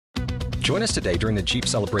Join us today during the Jeep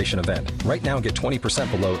Celebration event. Right now, get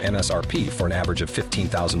 20% below MSRP for an average of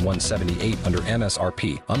 $15,178 under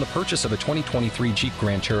MSRP on the purchase of a 2023 Jeep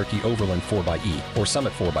Grand Cherokee Overland 4xE or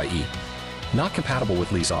Summit 4xE. Not compatible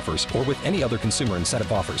with lease offers or with any other consumer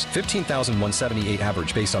incentive offers. $15,178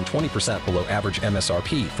 average based on 20% below average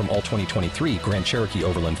MSRP from all 2023 Grand Cherokee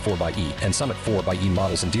Overland 4xE and Summit 4xE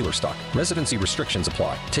models in dealer stock. Residency restrictions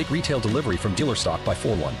apply. Take retail delivery from dealer stock by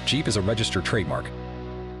 4/1. Jeep is a registered trademark.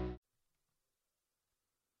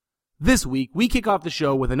 This week, we kick off the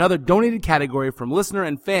show with another donated category from listener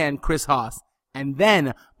and fan Chris Haas, and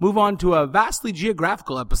then move on to a vastly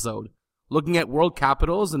geographical episode, looking at world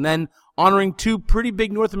capitals and then honoring two pretty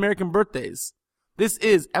big North American birthdays. This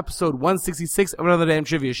is episode 166 of Another Damn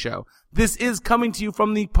Trivia Show. This is coming to you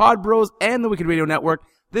from the Pod Bros and the Wicked Radio Network.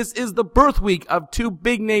 This is the birth week of two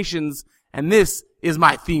big nations, and this is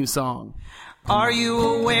my theme song. Are you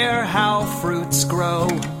aware how fruits grow?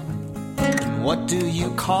 What do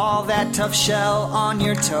you call that tough shell on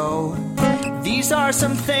your toe? These are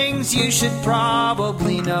some things you should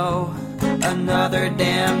probably know. Another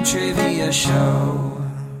Damn Trivia Show.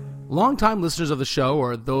 Longtime listeners of the show,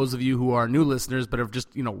 or those of you who are new listeners but have just,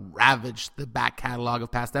 ravaged the back catalog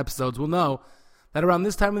of past episodes, will know that around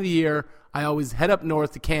this time of the year, I always head up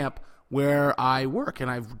north to camp where I work,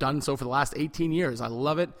 and I've done so for the last 18 years. I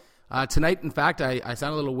love it. Tonight, in fact, I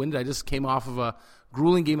sound a little winded. I just came off of a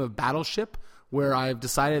grueling game of Battleship where I've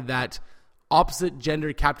decided that opposite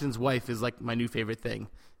gender captain's wife is like my new favorite thing.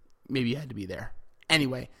 Maybe you had to be there.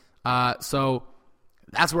 Anyway, so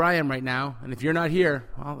that's where I am right now. And if you're not here,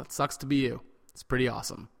 well, that sucks to be you. It's pretty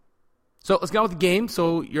awesome. So let's get on with the game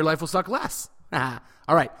so your life will suck less. All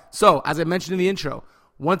right. So as I mentioned in the intro,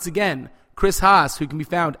 once again, Chris Haas, who can be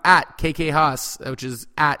found at KK Haas, which is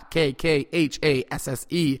at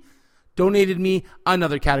KKHASSE, donated me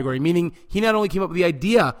another category, meaning he not only came up with the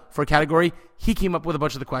idea for a category, he came up with a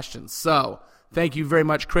bunch of the questions. So thank you very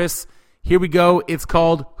much, Chris. Here we go. It's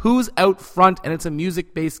called Who's Out Front, and it's a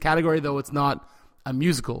music-based category, though it's not a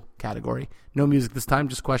musical category. No music this time,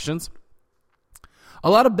 just questions.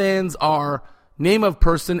 A lot of bands are name of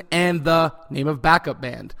person and the name of backup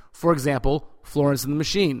band. For example, Florence and the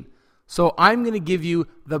Machine. So I'm going to give you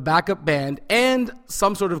the backup band and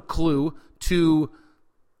some sort of clue to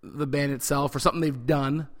the band itself or something they've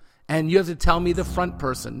done, and you have to tell me the front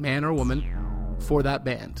person, man or woman, for that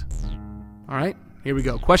band. All right, here we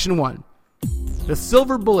go. Question 1. The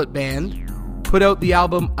Silver Bullet Band put out the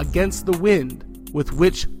album Against the Wind with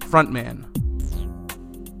which frontman?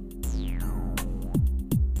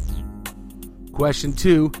 Question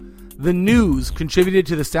 2. The News contributed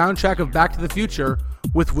to the soundtrack of Back to the Future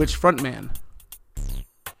with which frontman?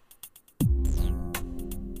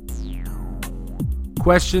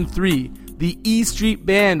 Question 3. The E Street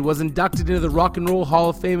Band was inducted into the Rock and Roll Hall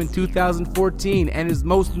of Fame in 2014 and is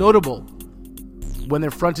most notable when they're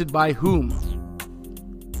fronted by whom?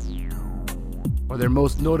 Or they're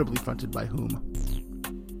most notably fronted by whom?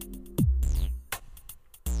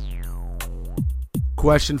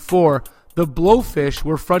 Question 4. The Blowfish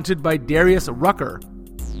were fronted by Darius Rucker.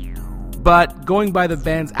 But going by the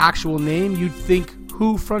band's actual name, you'd think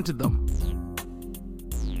who fronted them?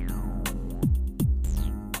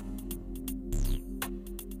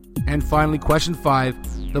 And finally, question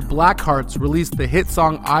 5. The Blackhearts released the hit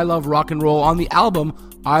song I Love Rock and Roll on the album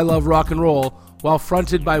I Love Rock and Roll while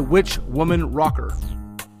fronted by which woman rocker?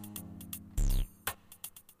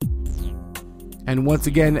 And once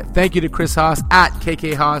again, thank you to Chris Haas at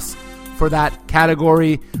KK Haas for that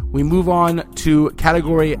category. We move on to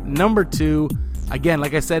category number 2. Again,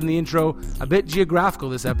 like I said in the intro, a bit geographical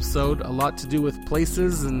this episode, a lot to do with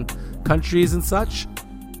places and countries and such.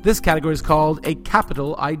 This category is called a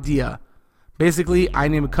capital idea. Basically, I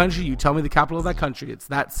name a country, you tell me the capital of that country. It's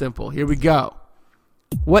that simple. Here we go.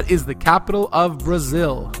 What is the capital of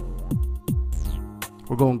Brazil?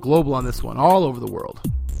 We're going global on this one, all over the world.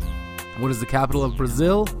 What is the capital of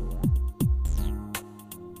Brazil?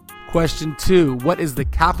 Question 2. What is the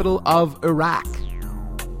capital of Iraq?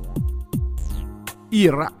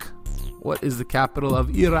 Iraq. What is the capital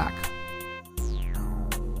of Iraq?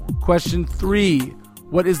 Question 3.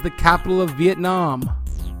 What is the capital of Vietnam?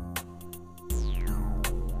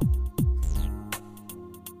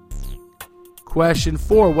 Question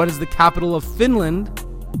 4. What is the capital of Finland?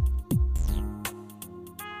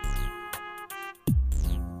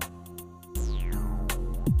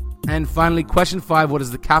 And finally, question 5. What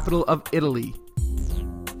is the capital of Italy?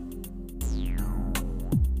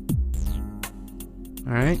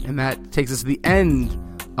 All right, and that takes us to the end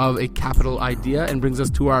of a capital idea and brings us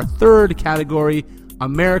to our third category,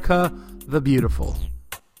 America the Beautiful.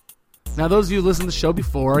 Now, those of you who listened to the show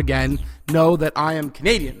before, again, know that I am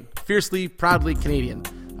Canadian, fiercely, proudly Canadian.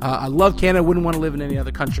 I love Canada, wouldn't want to live in any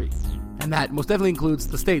other country. And that most definitely includes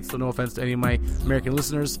the States, so no offense to any of my American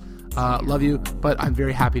listeners. Love you, but I'm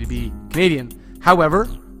very happy to be Canadian. However,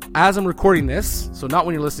 as I'm recording this, so not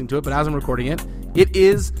when you're listening to it, but as I'm recording it, it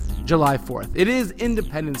is July 4th. It is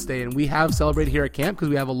Independence Day, and we have celebrated here at camp because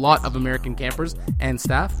we have a lot of American campers and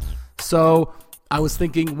staff. So I was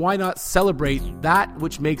thinking, why not celebrate that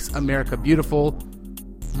which makes America beautiful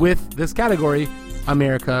with this category,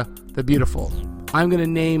 America the Beautiful. I'm going to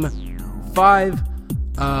name 5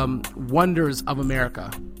 wonders of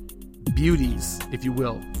America, beauties, if you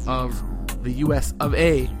will, of the U.S. of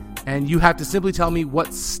A. And you have to simply tell me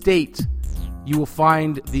what state you will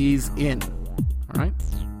find these in. All right?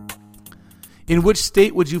 In which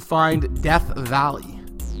state would you find Death Valley?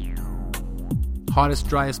 Hottest,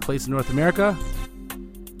 driest place in North America.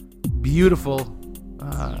 Beautiful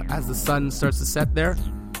as the sun starts to set there.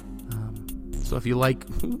 So if you like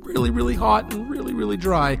really, really hot and really, really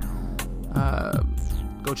dry,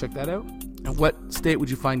 go check that out. And what state would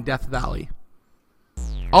you find Death Valley?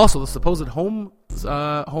 Also, the supposed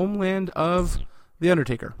homeland of The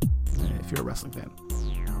Undertaker, if you're a wrestling fan.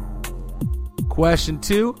 Question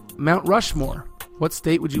 2, Mount Rushmore. What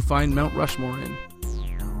state would you find Mount Rushmore in?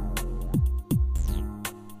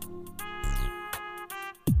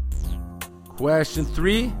 Question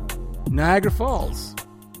 3, Niagara Falls.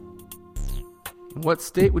 What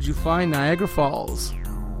state would you find Niagara Falls?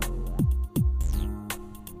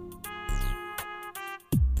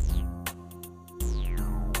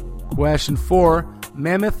 Question 4,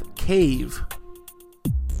 Mammoth Cave.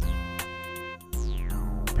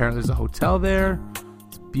 Apparently there's a hotel there.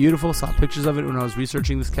 It's beautiful. Saw pictures of it when I was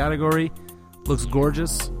researching this category. Looks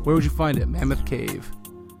gorgeous. Where would you find it? Mammoth Cave.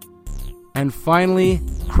 And finally,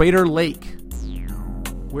 Crater Lake.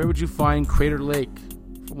 Where would you find Crater Lake?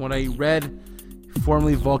 From what I read,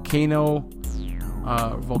 formerly volcanic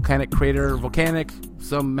crater,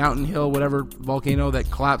 some mountain hill, whatever volcano that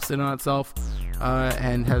collapsed in on itself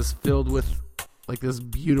and has filled with like this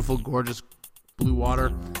beautiful, gorgeous blue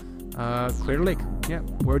water. Crater Lake. Yeah.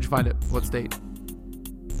 Where would you find it? What state?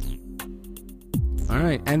 All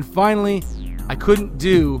right. And finally, I couldn't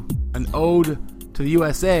do an ode to the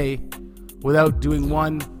USA without doing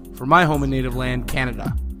one for my home and native land,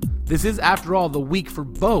 Canada. This is, after all, the week for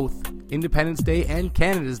both Independence Day and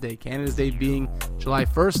Canada's Day. Canada's Day being July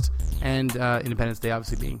 1st and Independence Day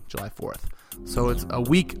obviously being July 4th. So it's a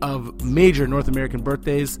week of major North American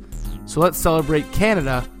birthdays. So let's celebrate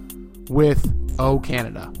Canada with Oh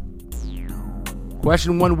Canada.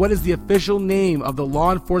 Question 1, what is the official name of the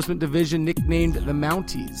law enforcement division nicknamed the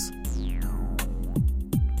Mounties?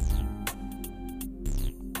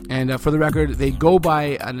 And for the record, they go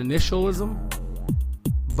by an initialism,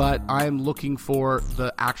 but I'm looking for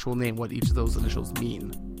the actual name, what each of those initials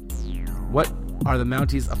mean. What are the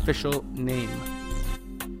Mounties' official name?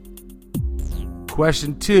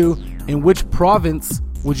 Question 2, in which province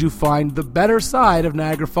would you find the better side of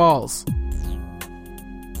Niagara Falls?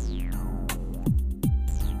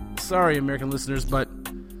 Sorry, American listeners, but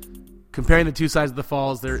comparing the two sides of the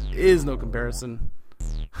falls, there is no comparison.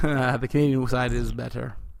 The Canadian side is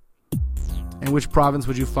better. In which province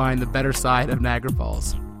would you find the better side of Niagara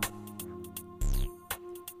Falls?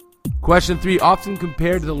 Question 3, often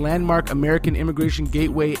compared to the landmark American immigration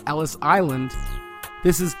gateway Ellis Island,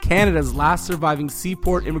 this is Canada's last surviving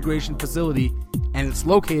seaport immigration facility, and it's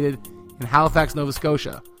located in Halifax, Nova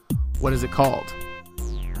Scotia. What is it called?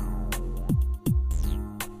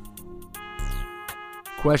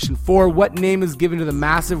 Question 4, what name is given to the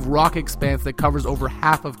massive rock expanse that covers over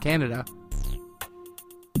half of Canada?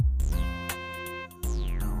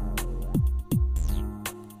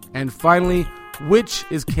 And finally, which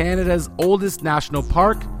is Canada's oldest national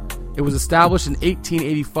park? It was established in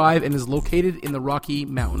 1885 and is located in the Rocky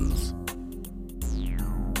Mountains.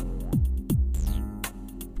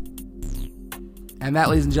 And that,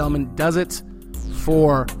 ladies and gentlemen, does it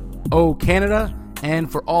for Oh Canada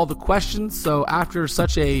and for all the questions. So after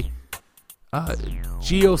such a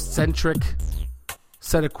geocentric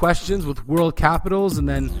set of questions with world capitals and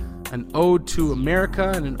then an ode to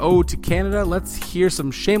America and an ode to Canada, let's hear some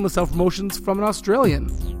shameless self-promotions from an Australian.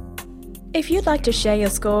 If you'd like to share your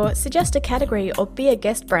score, suggest a category, or be a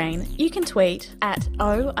guest brain, you can tweet at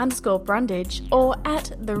O_Brundage or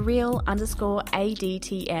at @thereal_ADTS.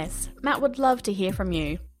 Matt would love to hear from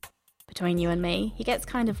you. Between you and me, he gets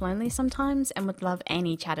kind of lonely sometimes and would love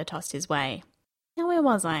any chatter tossed his way. Now, where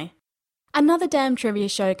was I? Another Damn Trivia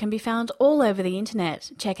Show can be found all over the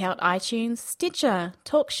internet. Check out iTunes, Stitcher,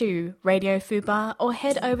 TalkShoe, Radio Fubar, or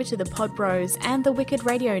head over to the Pod Bros and the Wicked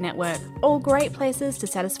Radio Network, all great places to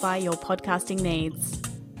satisfy your podcasting needs.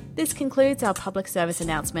 This concludes our public service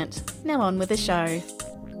announcement. Now on with the show.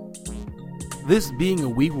 This being a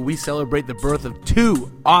week where we celebrate the birth of two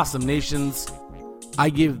awesome nations,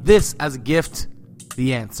 I give this as a gift,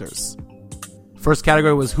 the answers. First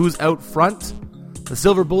category was Who's Out Front? The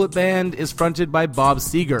Silver Bullet Band is fronted by Bob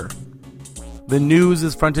Seger. The News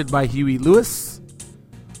is fronted by Huey Lewis.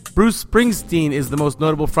 Bruce Springsteen is the most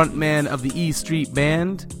notable frontman of the E Street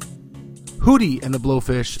Band. Hootie and the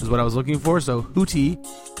Blowfish is what I was looking for, so Hootie.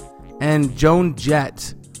 And Joan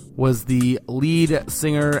Jett was the lead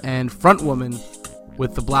singer and frontwoman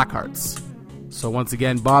with the Blackhearts. So once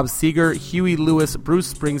again, Bob Seger, Huey Lewis,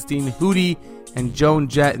 Bruce Springsteen, Hootie, and Joan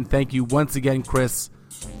Jett. And thank you once again, Chris,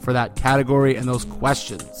 for that category and those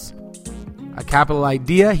questions. A capital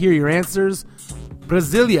idea, here are your answers.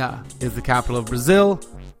 Brasilia is the capital of Brazil.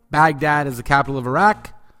 Baghdad is the capital of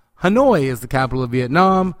Iraq. Hanoi is the capital of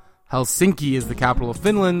Vietnam. Helsinki is the capital of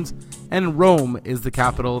Finland. And Rome is the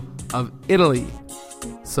capital of Italy.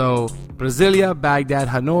 So, Brasilia, Baghdad,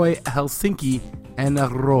 Hanoi, Helsinki, and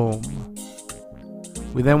Rome.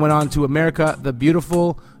 We then went on to America the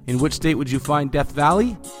Beautiful. In which state would you find Death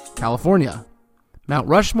Valley? California. Mount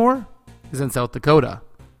Rushmore is in South Dakota.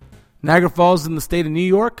 Niagara Falls is in the state of New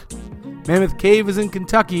York. Mammoth Cave is in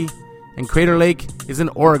Kentucky. And Crater Lake is in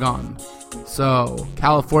Oregon. So,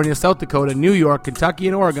 California, South Dakota, New York, Kentucky,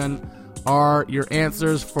 and Oregon are your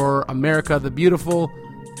answers for America the Beautiful.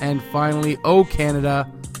 And finally, Oh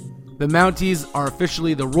Canada. The Mounties are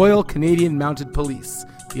officially the Royal Canadian Mounted Police,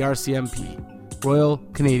 the RCMP. Royal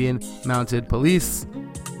Canadian Mounted Police.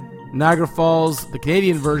 Niagara Falls, the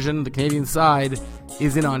Canadian version, the Canadian side,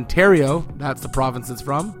 is in Ontario. That's the province it's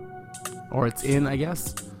from. Or it's in, I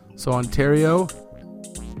guess. So Ontario.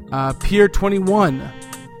 Pier 21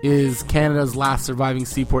 is Canada's last surviving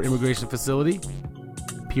seaport immigration facility.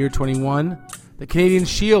 Pier 21. The Canadian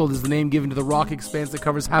Shield is the name given to the rock expanse that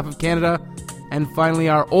covers half of Canada. And finally,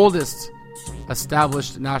 our oldest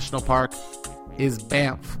established national park is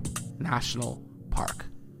Banff National Park.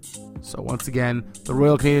 So once again, the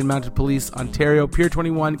Royal Canadian Mounted Police, Ontario, Pier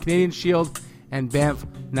 21, Canadian Shield, and Banff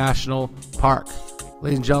National Park.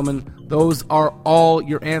 Ladies and gentlemen, those are all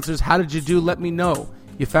your answers. How did you do? Let me know.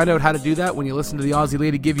 You found out how to do that when you listened to the Aussie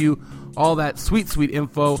Lady give you all that sweet, sweet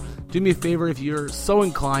info. Do me a favor, if you're so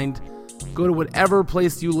inclined, go to whatever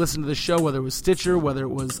place you listen to the show, whether it was Stitcher, whether it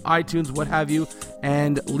was iTunes, what have you,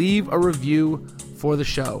 and leave a review for the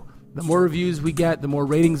show. The more reviews we get, the more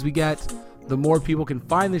ratings we get, the more people can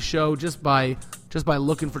find the show just by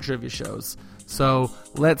looking for trivia shows. So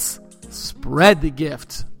let's spread the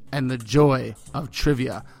gift and the joy of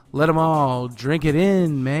trivia. Let them all drink it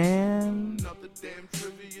in, man.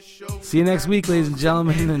 See you next week, ladies and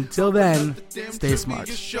gentlemen. Until then, stay smart.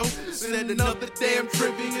 Another damn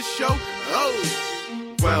trivia show. Oh,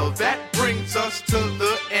 well, that brings us to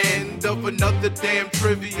the end of another damn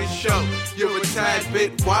trivia show. You're a tad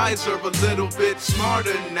bit wiser, a little bit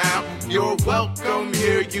smarter now. You're welcome,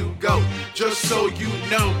 here you go. Just so you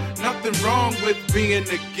know, nothing wrong with being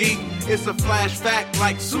a geek. It's a flash fact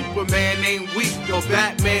like Superman ain't weak, or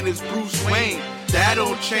Batman is Bruce Wayne. That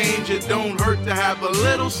don't change, it don't hurt to have a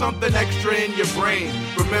little something extra in your brain.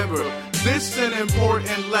 Remember, this is an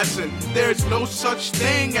important lesson. There's no such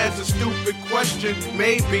thing as a stupid question.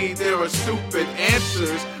 Maybe there are stupid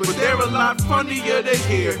answers, but they're a lot funnier to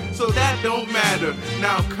hear, so that don't matter.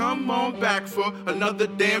 Now come on back for another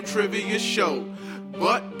damn trivia show.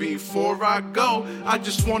 But before I go, I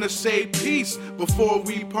just want to say peace before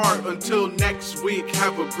we part. Until next week,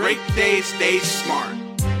 have a great day, stay smart.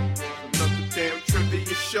 Damn trivia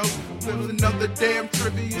show. There was another damn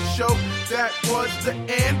trivia show. That was the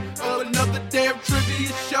end of another damn trivia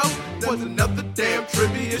show. There was another damn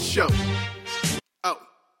trivia show.